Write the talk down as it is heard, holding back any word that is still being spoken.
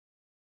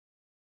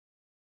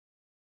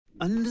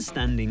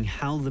Understanding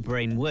how the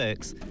brain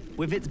works,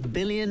 with its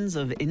billions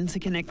of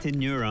interconnected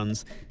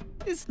neurons,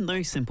 is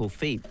no simple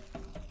feat.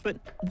 But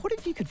what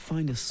if you could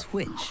find a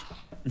switch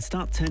and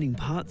start turning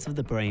parts of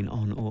the brain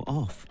on or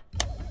off?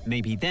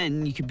 Maybe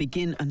then you could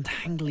begin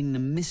untangling the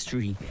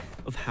mystery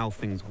of how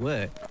things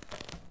work.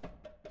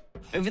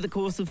 Over the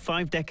course of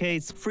 5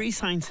 decades, 3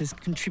 scientists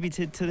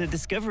contributed to the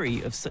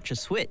discovery of such a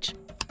switch.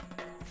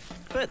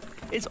 But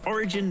its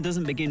origin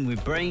doesn't begin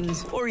with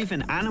brains or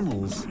even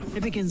animals.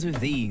 It begins with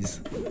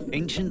these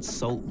ancient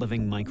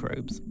salt-loving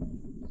microbes.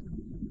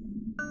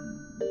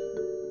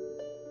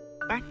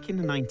 Back in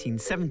the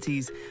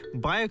 1970s,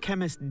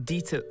 biochemist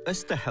Dieter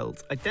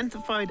Oesterhelt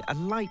identified a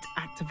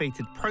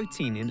light-activated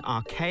protein in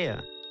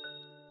archaea.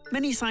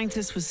 Many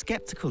scientists were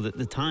skeptical at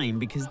the time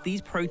because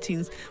these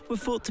proteins were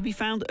thought to be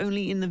found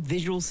only in the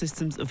visual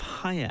systems of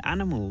higher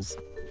animals.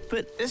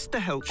 But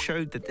Oesterhelt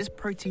showed that this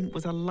protein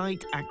was a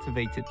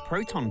light-activated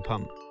proton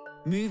pump,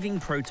 moving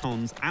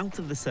protons out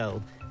of the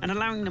cell and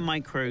allowing the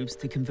microbes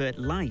to convert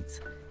light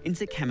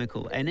into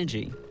chemical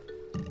energy.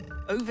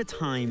 Over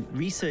time,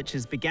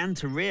 researchers began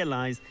to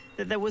realize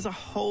that there was a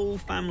whole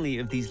family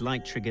of these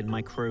light-triggered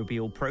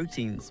microbial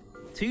proteins.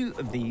 2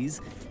 of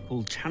these,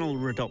 called channel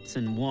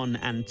rhodopsin 1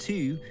 and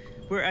 2,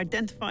 were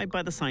identified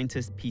by the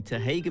scientist Peter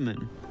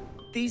Hegemann.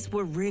 These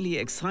were really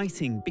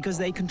exciting because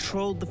they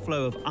controlled the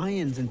flow of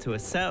ions into a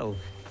cell,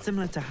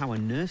 similar to how a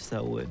nerve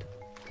cell would.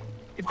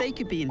 If they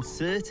could be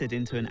inserted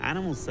into an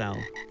animal cell,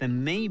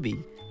 then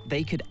maybe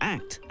they could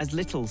act as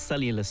little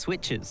cellular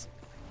switches.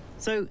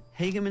 So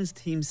Hegemann's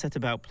team set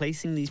about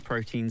placing these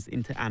proteins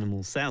into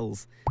animal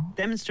cells,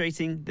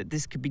 demonstrating that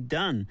this could be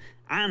done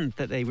and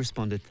that they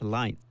responded to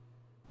light.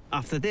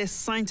 After this,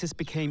 scientists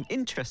became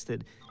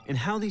interested in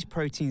how these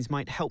proteins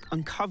might help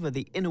uncover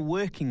the inner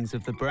workings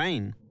of the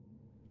brain.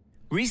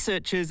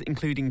 Researchers,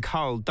 including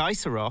Karl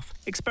Deisseroth,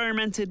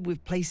 experimented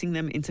with placing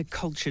them into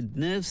cultured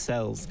nerve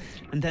cells,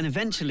 and then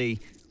eventually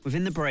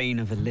within the brain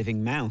of a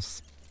living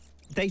mouse.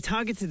 They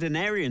targeted an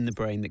area in the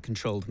brain that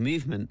controlled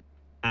movement,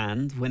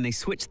 and when they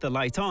switched the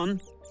light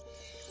on,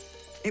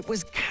 it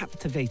was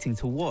captivating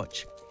to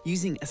watch.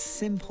 Using a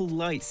simple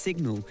light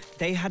signal,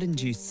 they had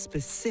induced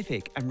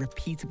specific and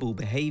repeatable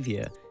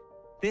behavior.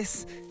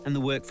 This, and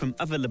the work from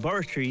other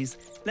laboratories,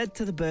 led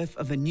to the birth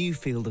of a new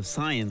field of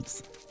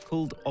science,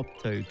 called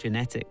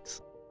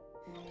optogenetics.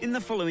 In the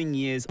following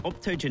years,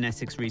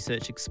 optogenetics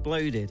research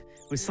exploded,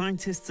 with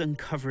scientists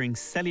uncovering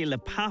cellular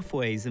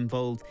pathways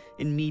involved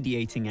in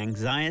mediating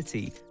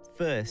anxiety,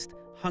 thirst,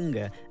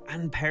 hunger,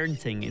 and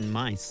parenting in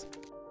mice.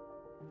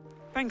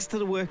 Thanks to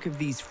the work of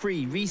these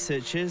 3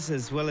 researchers,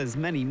 as well as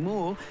many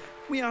more,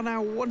 we are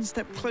now one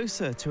step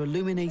closer to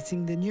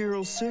illuminating the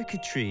neural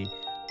circuitry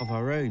of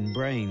our own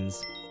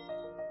brains.